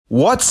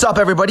What's up,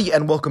 everybody,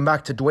 and welcome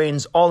back to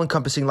Dwayne's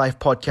All-Encompassing Life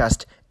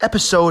Podcast,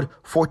 episode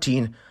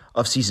 14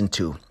 of Season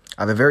 2.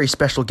 I have a very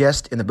special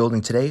guest in the building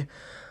today,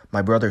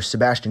 my brother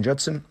Sebastian,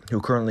 who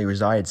currently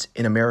resides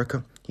in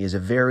America. He is a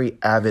very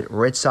avid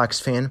Red Sox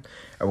fan,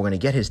 and we're going to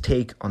get his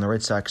take on the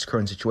Red Sox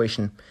current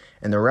situation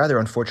and their rather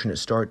unfortunate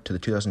start to the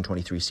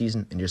 2023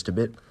 season in just a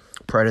bit.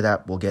 Prior to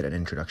that, we'll get an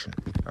introduction.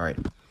 All right.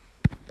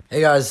 Hey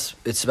guys,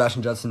 it's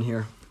Sebastian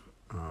here.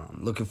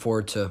 Looking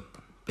forward to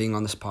being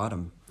on this pod.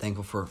 I'm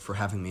thankful for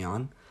having me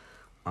on.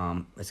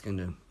 We're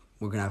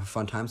gonna have a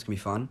fun time. It's gonna be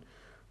fun,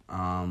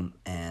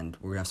 and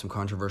we're gonna have some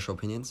controversial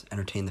opinions,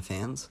 entertain the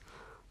fans,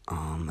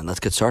 and let's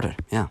get started.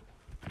 Yeah.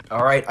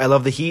 All right. I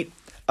love the heat.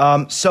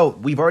 So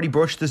we've already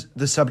broached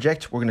the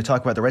subject. We're going to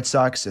talk about the Red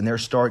Sox and their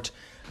start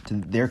to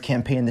their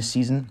campaign this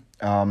season.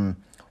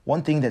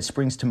 One thing that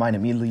springs to mind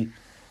immediately: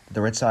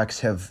 the Red Sox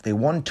they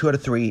won 2 out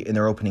of 3 in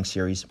their opening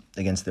series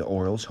against the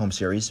Orioles, home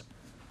series.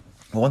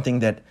 One thing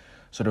that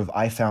sort of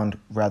I found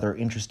rather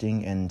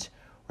interesting and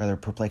rather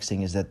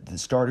perplexing is that the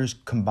starters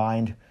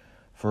combined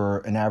for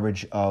an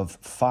average of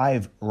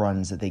 5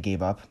 runs that they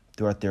gave up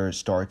throughout their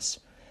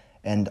starts.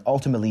 And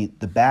ultimately,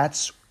 the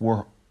bats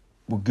were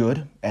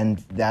good, and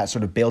that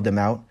sort of bailed them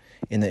out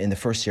in the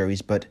first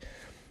series. But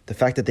the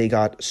fact that they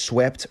got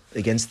swept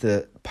against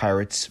the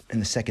Pirates in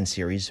the second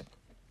series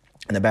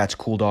and the bats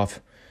cooled off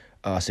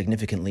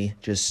significantly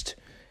just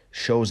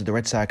shows that the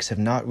Red Sox have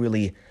not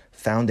really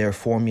found their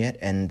form yet,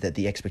 and that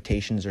the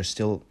expectations are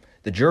still,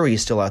 the jury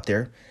is still out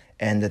there,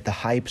 and that the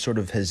hype sort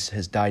of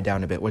has died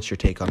down a bit. What's your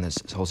take on this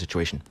whole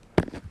situation?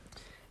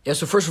 Yeah.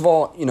 So first of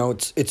all,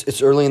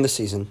 it's early in the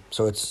season,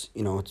 so it's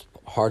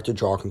hard to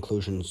draw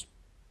conclusions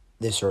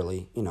this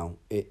early.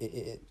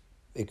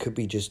 It could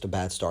be just a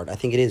bad start. I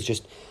think it is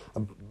just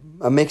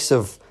a mix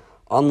of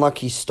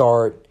unlucky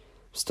start,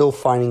 still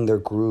finding their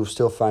groove,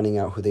 still finding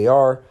out who they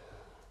are.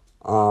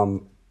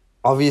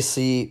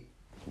 Obviously,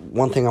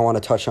 one thing I want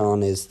to touch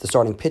on is the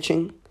starting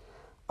pitching.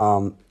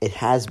 It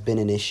has been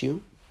an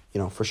issue,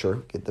 for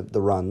sure, get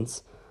the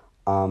runs.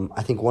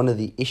 I think one of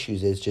the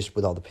issues is just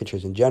with all the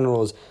pitchers in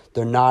general is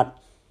they're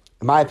not,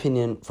 in my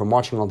opinion, from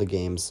watching all the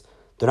games,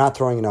 they're not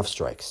throwing enough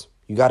strikes.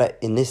 You got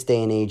to, in this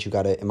day and age,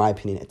 in my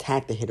opinion,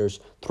 attack the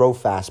hitters, throw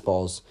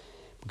fastballs,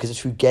 because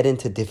if you get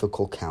into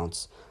difficult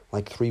counts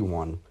like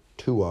 3-1,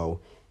 2-0,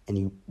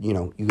 and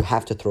you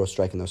have to throw a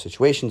strike in those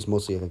situations,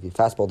 mostly like the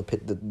fastball,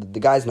 the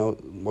guys know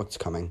what's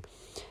coming,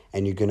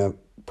 and you're going to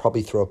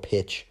probably throw a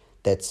pitch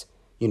that's,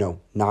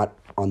 not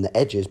on the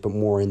edges, but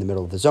more in the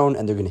middle of the zone,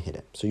 and they're going to hit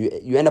it. So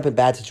you end up in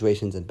bad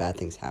situations, and bad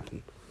things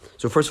happen.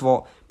 So first of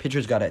all,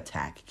 pitchers got to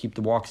attack. Keep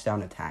the walks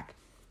down, attack.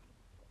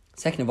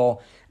 Second of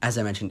all, as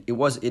I mentioned,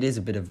 it is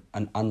a bit of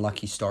an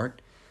unlucky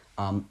start.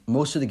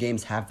 Most of the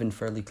games have been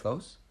fairly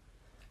close.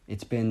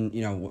 It's been,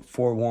 4-1,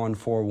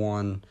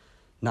 4-1,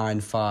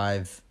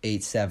 9-5,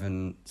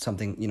 8-7,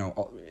 something,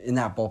 in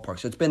that ballpark.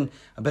 So it's been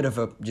a bit of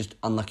a just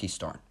unlucky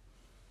start.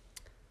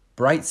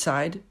 Bright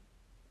side,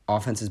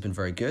 offense has been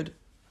very good.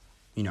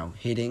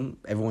 Hitting,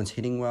 everyone's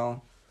hitting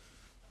well.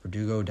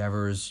 Verdugo,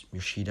 Devers,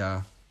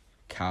 Yoshida,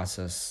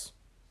 Casas,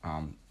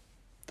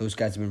 those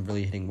guys have been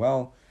really hitting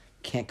well.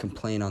 Can't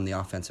complain on the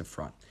offensive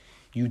front.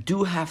 You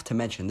do have to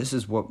mention, this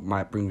is what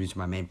brings me to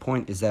my main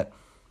point, is that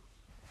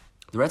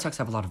the Red Sox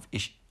have a lot of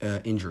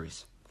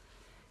injuries,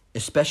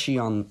 especially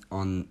on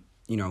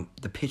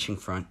the pitching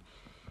front.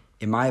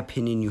 In my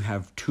opinion, you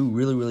have 2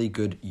 really, really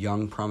good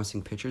young,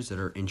 promising pitchers that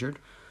are injured.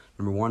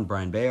 Number 1,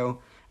 Brian Bayo,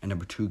 and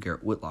number 2,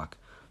 Garrett Whitlock.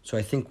 So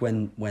I think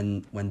when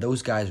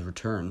those guys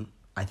return,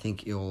 I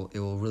think it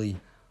will really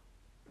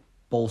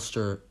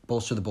bolster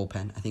the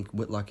bullpen. I think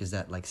Whitlock is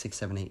that 6,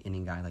 7, 8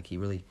 inning guy. He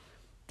really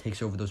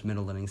takes over those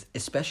middle innings.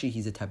 Especially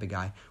he's the type of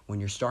guy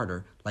when your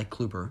starter, like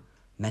Kluber,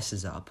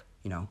 messes up.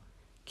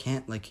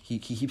 Can't he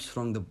keeps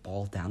throwing the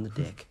ball down the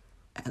dick,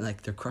 and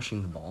they're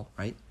crushing the ball,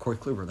 right? Corey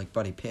Kluber,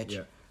 buddy, pitch.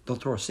 Yeah. They'll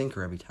throw a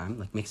sinker every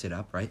time, mix it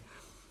up, right?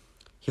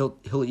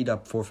 He'll eat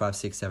up 4, 5,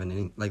 6, 7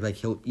 innings.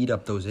 He'll eat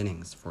up those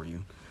innings for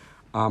you.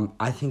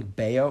 I think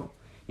Bayo,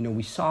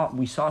 we saw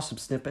some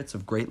snippets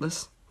of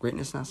greatness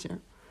last year.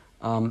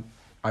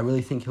 I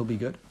really think he'll be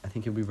good. I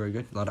think he'll be very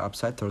good. A lot of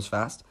upside, throws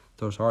fast,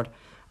 throws hard.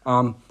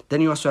 Then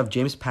you also have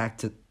James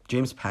Paxton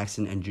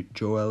and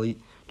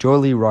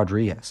Joely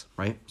Rodriguez,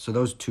 right? So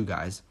those 2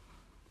 guys.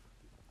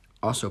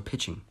 Also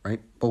pitching, right?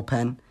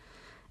 Bullpen.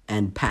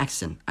 And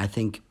Paxton, I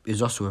think,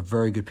 is also a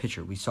very good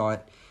pitcher. We saw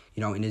it,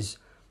 in his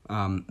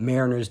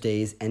Mariners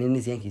days and in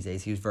his Yankees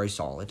days. He was very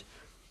solid,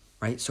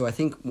 right? So I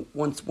think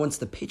once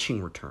the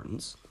pitching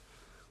returns,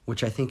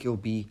 which I think it'll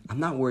be, I'm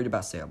not worried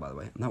about Sale, by the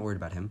way. I'm not worried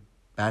about him.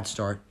 Bad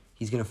start.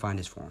 He's going to find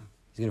his form.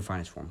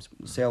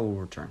 Sale will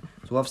return.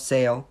 So we'll have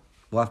Sale.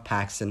 We'll have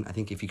Paxton. I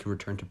think if he can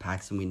return to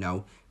Paxton, we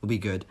know it'll be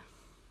good.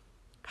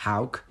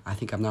 Houck,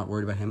 I'm not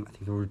worried about him. I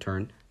think he'll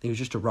return. I think it was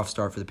just a rough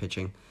start for the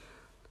pitching.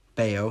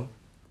 Bayo,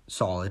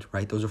 solid,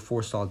 right? Those are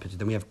 4 solid pitchers.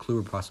 Then we have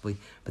Kluber possibly.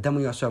 But then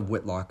we also have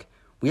Whitlock.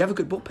 We have a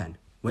good bullpen.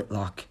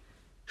 Whitlock,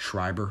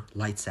 Schreiber,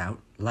 lights out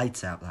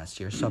last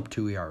year,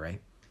 sub-2 ERA.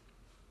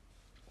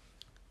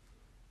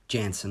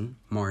 Jansen,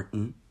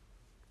 Martin,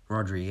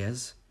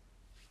 Rodriguez,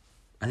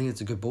 I think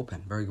it's a good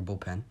bullpen. Very good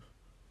bullpen.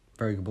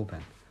 Very good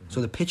bullpen.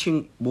 So the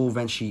pitching will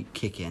eventually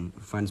kick in.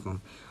 Find its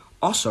moment.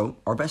 Also,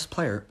 our best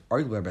player,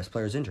 arguably our best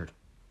player, is injured.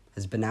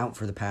 Has been out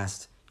for the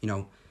past,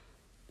 the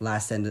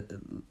last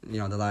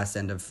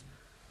end of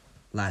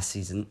last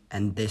season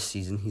and this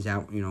season. He's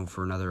out,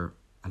 for another,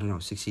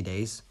 60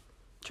 days.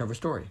 Trevor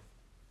Story.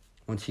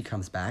 Once he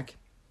comes back,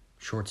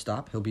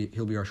 shortstop. He'll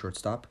be our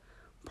shortstop.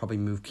 Probably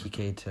move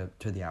Kike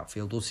to the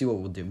outfield. We'll see what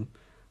we'll do,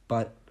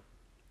 but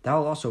that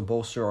will also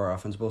bolster our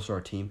offense, bolster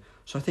our team.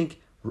 So I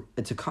think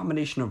it's a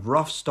combination of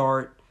rough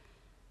start,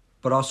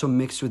 but also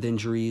mixed with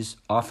injuries.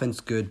 Offense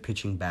good,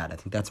 pitching bad. I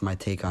think that's my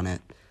take on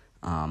it.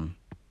 I'll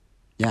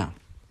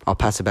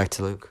pass it back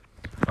to Luke.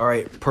 All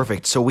right,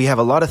 perfect. So we have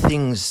a lot of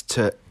things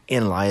to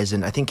analyze,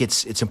 and I think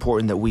it's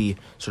important that we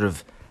sort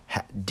of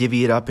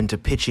divvy it up into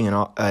pitching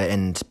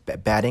and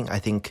batting. I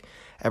think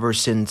ever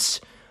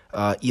since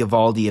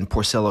Eovaldi and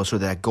Porcello, sort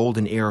of that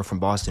golden era from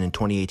Boston in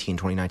 2018,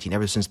 2019,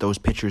 ever since those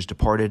pitchers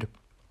departed,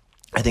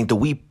 I think the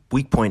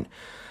weak point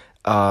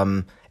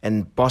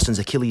and Boston's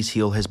Achilles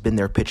heel has been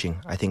their pitching.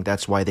 I think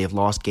that's why they've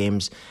lost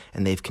games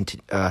and they've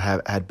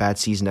have had bad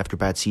season after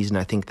bad season.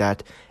 I think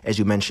that, as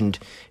you mentioned,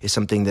 is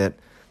something that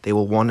they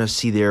will want to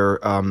see their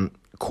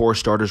core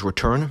starters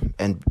return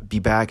and be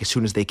back as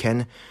soon as they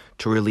can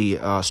to really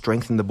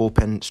strengthen the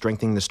bullpen,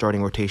 strengthening the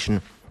starting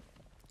rotation,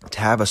 to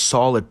have a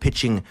solid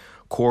pitching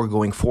core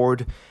going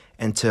forward,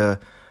 and to,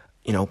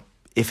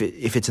 if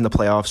it's in the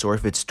playoffs or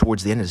if it's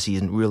towards the end of the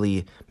season,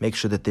 really make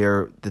sure that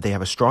they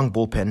have a strong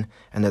bullpen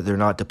and that they're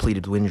not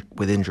depleted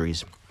with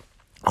injuries.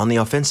 On the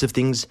offensive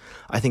things,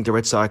 I think the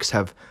Red Sox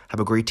have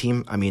a great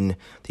team. I mean,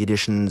 the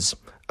addition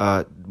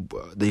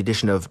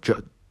of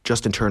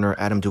Justin Turner,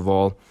 Adam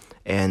Duvall,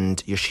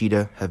 and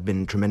Yoshida have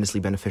been tremendously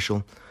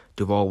beneficial.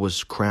 Duvall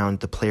was crowned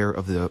the Player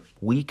of the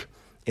Week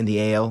in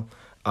the AL.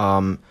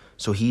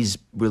 So he's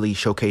really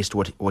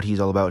showcased what he's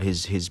all about,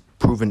 his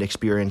proven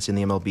experience in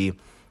the MLB,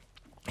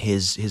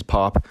 his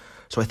pop.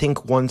 So I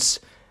think once,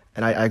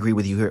 and I agree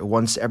with you here,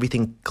 once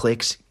everything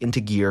clicks into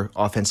gear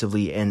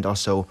offensively and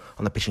also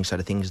on the pitching side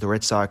of things, the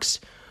Red Sox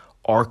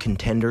are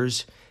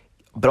contenders.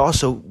 But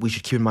also we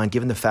should keep in mind,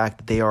 given the fact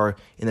that they are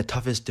in the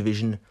toughest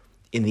division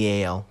in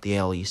the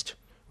AL East,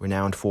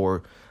 renowned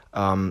for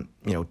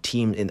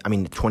team in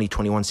the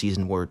 2021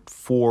 season where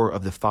 4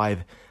 of the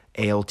 5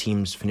 AL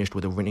teams finished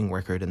with a winning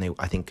record, and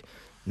I think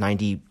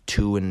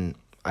 92 and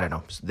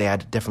they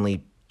had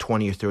definitely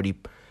 20 or 30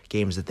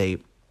 games that they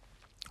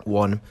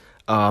won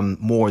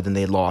more than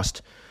they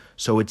lost.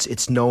 So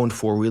it's known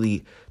for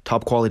really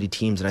top quality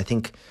teams, and I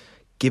think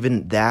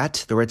given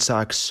that, the Red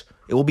Sox,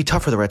 it will be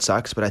tough for the Red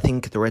Sox, but I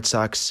think the Red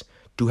Sox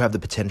do have the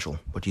potential.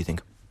 What do you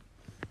think?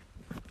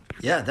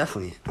 Yeah,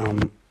 definitely.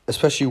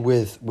 Especially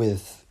with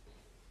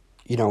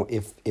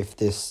if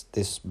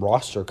this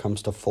roster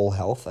comes to full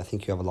health, I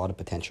think you have a lot of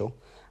potential.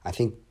 I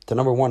think the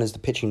number one is the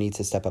pitching needs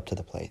to step up to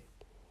the plate.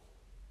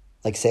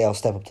 Like Sale,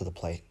 step up to the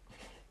plate.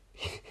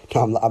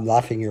 No, I'm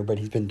laughing here, but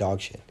he's been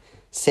dog shit.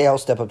 Sale,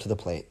 step up to the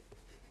plate.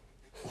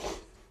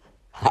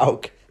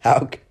 Hauk,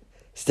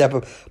 step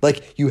up.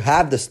 Like, you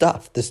have the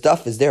stuff. The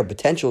stuff is there.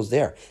 Potential is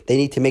there. They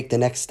need to make the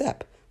next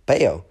step.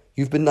 Bayo,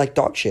 you've been like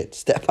dog shit.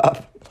 Step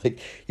up. Like,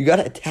 you got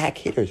to attack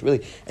hitters,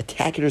 really.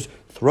 Attack hitters,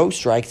 throw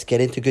strikes, get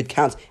into good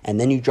counts, and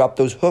then you drop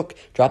those hook.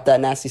 Drop that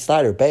nasty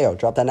slider. Bayo,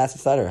 drop that nasty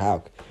slider.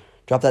 Hauk.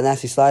 Drop that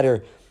nasty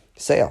slider.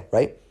 Sale,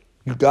 right?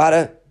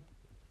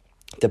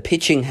 The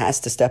pitching has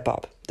to step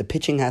up. The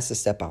pitching has to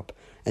step up,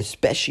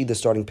 especially the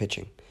starting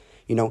pitching.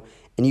 And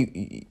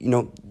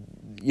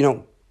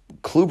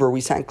Kluber,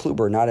 we signed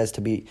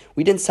Kluber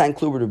we didn't sign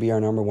Kluber to be our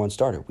number one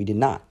starter. We did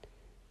not,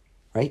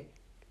 right?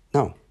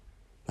 No.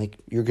 Like,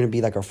 you're going to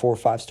be like our 4 or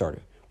 5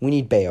 starter. We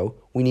need Bayo,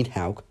 we need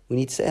Hauk, we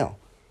need Sale.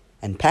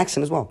 And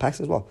Paxton as well.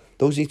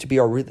 Those need to be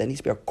that needs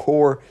to be our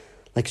core,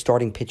 like,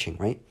 starting pitching,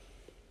 right?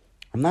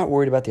 I'm not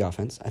worried about the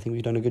offense. I think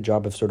we've done a good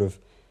job of sort of,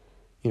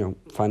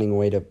 finding a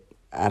way to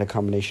add a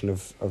combination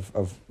of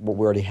what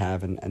we already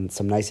have and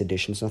some nice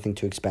additions, nothing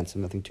too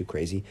expensive, nothing too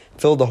crazy.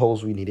 Fill the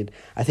holes we needed.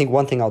 I think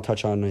one thing I'll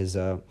touch on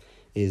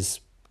is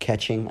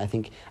catching. I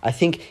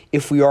think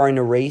if we are in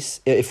a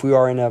race, if we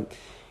are in a,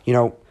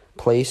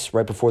 place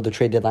right before the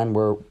trade deadline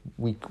where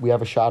we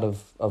have a shot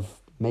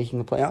of making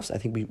the playoffs, I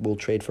think we will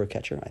trade for a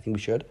catcher. I think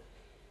we should.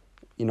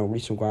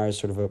 Reese McGuire is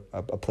sort of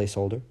a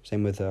placeholder.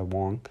 Same with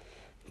Wong,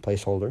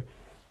 placeholder.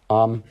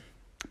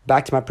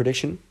 Back to my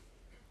prediction.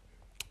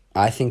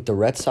 I think the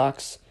Red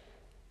Sox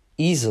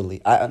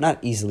not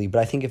easily, but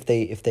I think if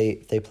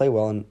they play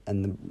well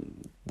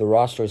and the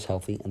roster is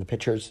healthy and the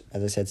pitchers,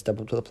 as I said,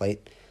 step up to the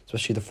plate,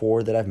 especially the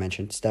 4 that I've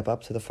mentioned, step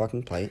up to the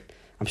fucking plate.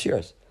 I'm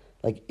serious.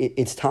 Like,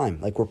 it's time.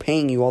 Like, we're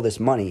paying you all this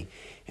money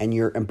and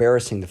you're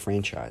embarrassing the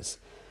franchise.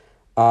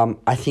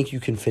 I think you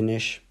can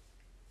finish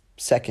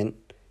second,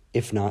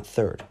 if not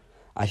third.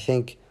 It's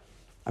the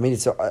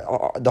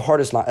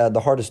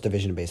hardest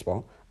division in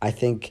baseball. I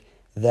think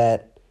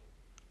the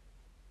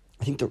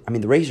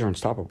Rays are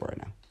unstoppable right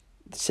now.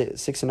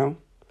 6-0,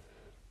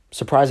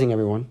 surprising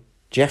everyone.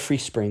 Jeffrey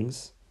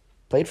Springs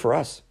played for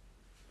us.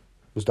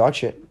 Was dog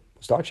shit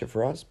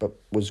for us, but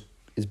what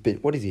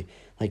is he?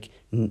 like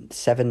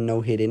 7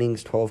 no-hit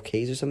innings, 12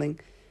 Ks or something.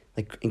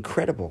 Like,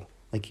 incredible.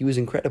 Like, he was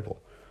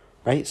incredible,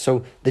 right?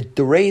 So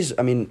the Rays,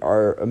 I mean,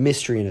 are a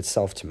mystery in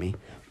itself to me.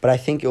 But I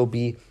think it'll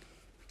be,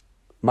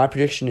 my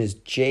prediction is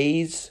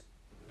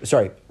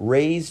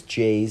Rays,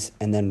 Jays,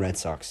 and then Red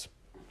Sox.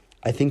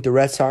 I think the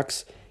Red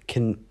Sox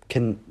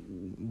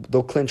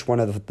they'll clinch one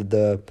of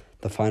the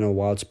final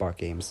wild spot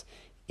games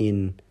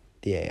in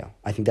the AL.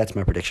 I think that's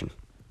my prediction.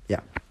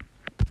 Yeah.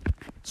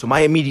 So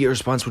my immediate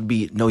response would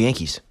be no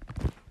Yankees.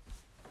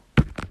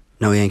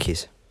 No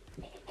Yankees.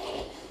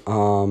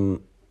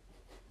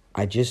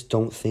 I just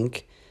don't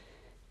think.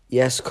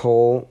 Yes,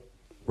 Cole.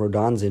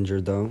 Rodon's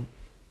injured though.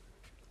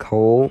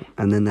 Cole,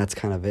 and then that's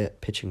kind of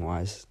it pitching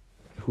wise.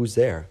 Who's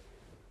there?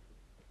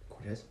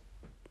 Cortez.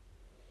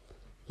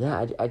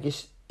 Yeah, I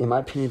just, in my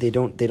opinion, they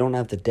don't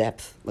have the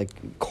depth. Like,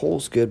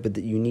 Cole's good, but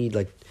you need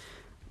like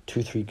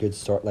 2-3 good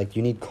start. Like,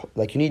 you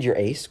need your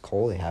ace,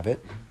 Cole. They have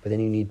it, but then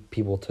you need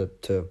people to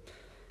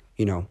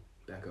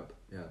Back up.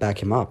 Yeah.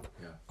 back him up.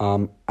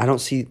 Yeah. I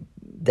don't see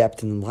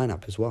depth in the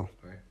lineup as well.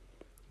 Right.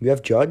 You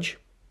have Judge,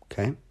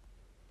 okay.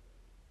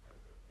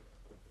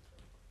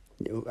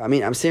 I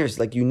mean, I'm serious.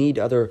 Like, you need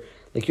other.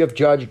 Like, you have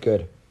Judge,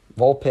 good.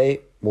 Volpe,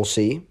 we'll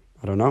see.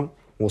 I don't know.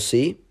 We'll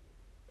see.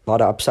 A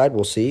lot of upside,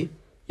 we'll see.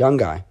 Young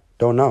guy,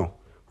 don't know,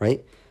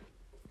 right?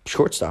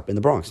 Shortstop in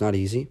the Bronx, not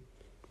easy.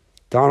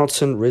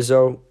 Donaldson,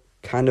 Rizzo,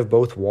 kind of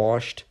both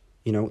washed.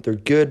 They're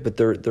good, but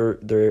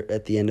they're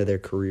at the end of their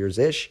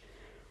careers-ish,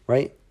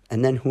 right?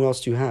 And then who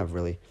else do you have,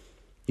 really?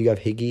 You have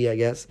Higgy, I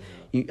guess.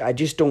 I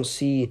just don't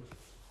see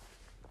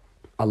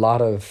a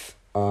lot of.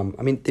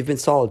 I mean, they've been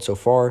solid so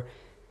far.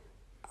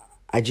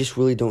 I just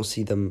really don't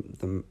see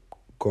them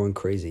going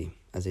crazy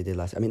as they did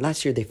last. I mean,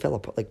 last year they fell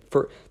apart. Like,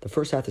 for the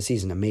first half of the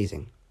season,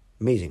 amazing.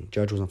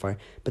 Judge was on fire,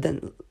 but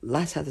then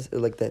last half,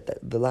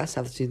 the last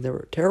half of the season, they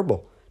were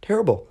terrible.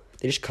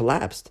 They just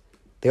collapsed.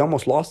 They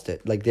almost lost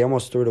it. Like, they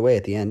almost threw it away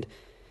at the end.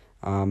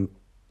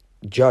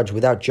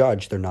 Without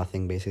Judge, they're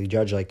nothing basically.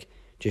 Judge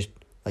just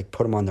put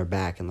them on their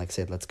back and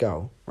said, "Let's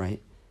go,"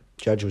 right?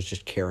 Judge was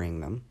just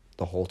carrying them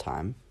the whole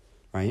time,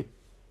 right?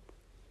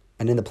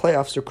 And in the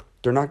playoffs,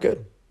 they're not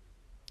good.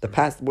 The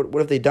past, what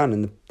have they done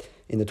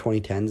in the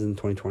 2010s and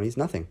the 2020s?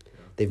 Nothing.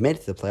 They've made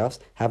it to the playoffs.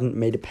 Haven't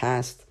made it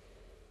past.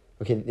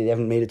 Okay, they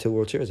haven't made it to the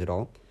World Series at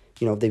all.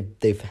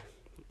 They've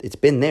it's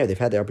been there. They've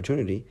had the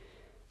opportunity.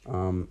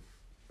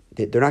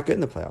 They're not good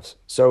in the playoffs.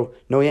 So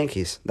no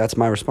Yankees. That's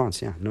my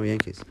response. Yeah, no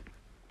Yankees.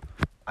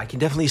 I can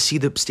definitely see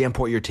the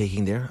standpoint you're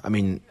taking there. I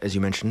mean, as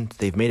you mentioned,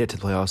 they've made it to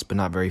the playoffs, but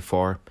not very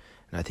far,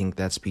 and I think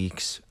that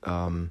speaks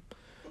to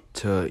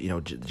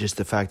just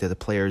the fact that the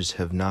players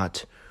have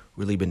not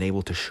really been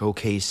able to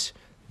showcase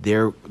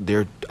their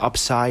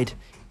upside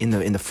in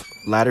the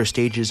latter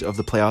stages of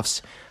the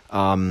playoffs,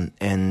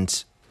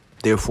 and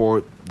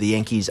therefore the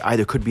Yankees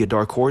either could be a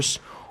dark horse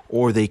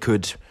or they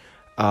could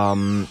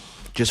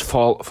just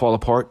fall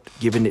apart.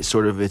 Given it's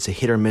a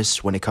hit or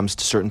miss when it comes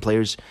to certain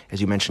players,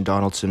 as you mentioned,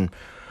 Donaldson,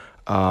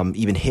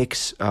 even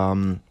Hicks.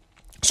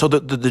 So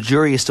the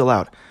jury is still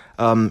out.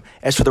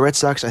 As for the Red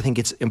Sox, I think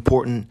it's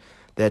important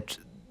that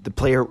the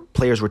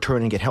players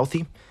return and get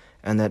healthy,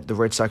 and that the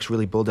Red Sox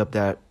really build up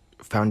that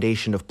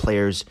foundation of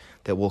players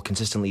that will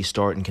consistently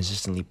start and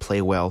consistently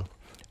play well.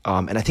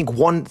 And I think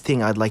one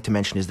thing I'd like to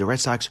mention is the Red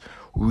Sox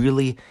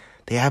really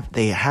they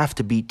have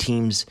to beat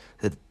teams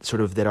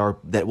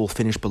that will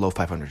finish below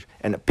 500,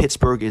 and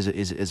Pittsburgh is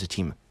a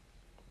team.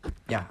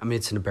 Yeah, I mean,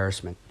 it's an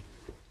embarrassment.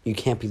 You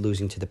can't be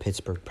losing to the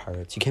Pittsburgh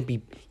Pirates.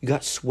 You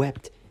got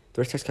swept.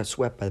 The Red Sox got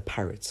swept by the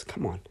Pirates.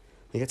 Come on,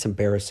 that's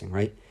embarrassing,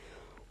 right?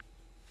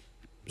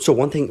 So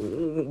one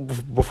thing,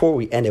 before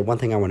we end it, one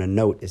thing I want to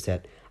note is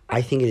that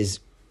I think it is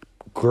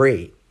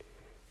great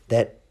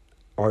that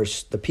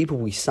the people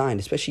we signed,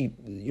 especially,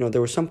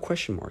 there were some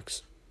question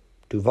marks.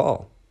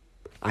 Duvall.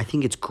 I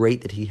think it's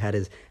great that he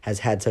has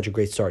had such a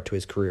great start to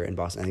his career in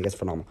Boston. I think that's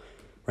phenomenal,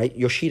 right?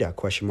 Yoshida,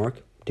 question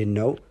mark. Didn't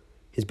know.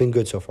 He's been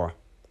good so far.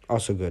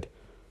 Also good,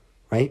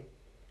 right?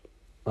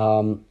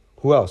 Who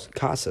else?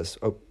 Casas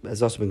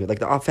has also been good. Like,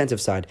 the offensive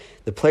side,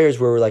 the players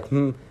were like,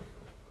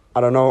 I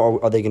don't know,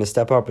 are they going to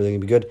step up? Are they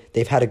going to be good?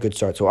 They've had a good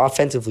start. So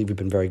offensively, we've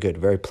been very good,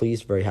 very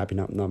pleased, very happy.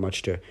 Not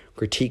much to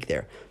critique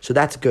there. So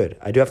that's good.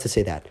 I do have to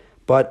say that.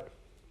 But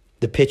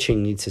the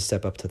pitching needs to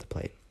step up to the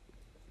plate.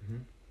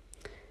 Mm-hmm.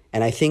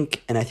 And I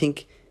think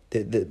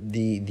the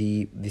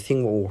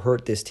thing that will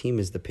hurt this team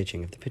is the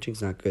pitching. If the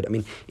pitching's not good, I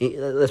mean,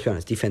 let's be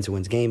honest, defense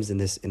wins games in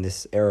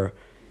this era.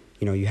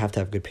 You have to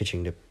have good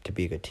pitching to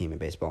be a good team in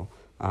baseball.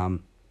 So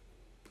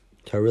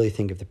I really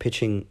think if the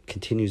pitching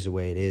continues the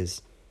way it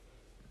is,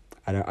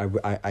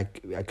 I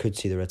could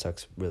see the Red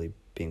Sox really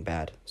being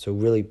bad. So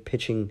really,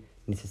 pitching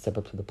needs to step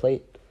up to the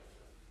plate,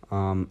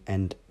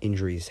 and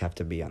injuries have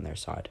to be on their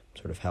side,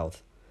 sort of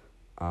health.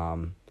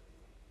 And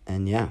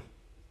yeah,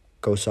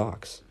 go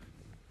Sox.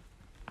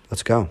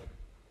 Let's go.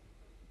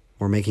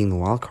 We're making the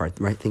wild card,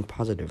 right? Think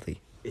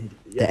positively.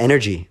 The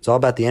energy. It's all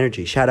about the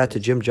energy. Shout out to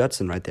Jim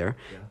Judson right there.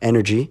 Yeah.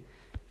 Energy.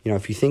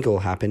 If you think it will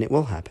happen, it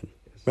will happen.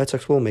 Yes. Red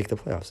Sox will make the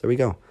playoffs. There we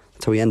go.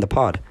 That's how we end the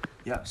pod.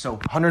 Yeah, so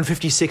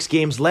 156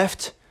 games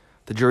left.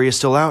 The jury is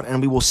still out,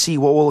 and we will see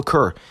what will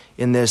occur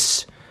in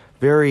this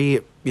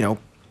in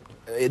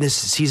this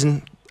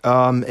season.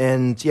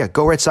 And yeah,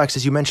 go Red Sox,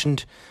 as you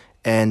mentioned,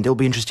 and it'll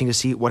be interesting to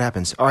see what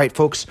happens. All right,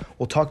 folks,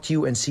 we'll talk to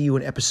you and see you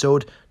in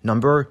episode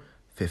number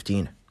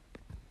 15.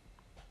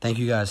 Thank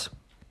you, guys.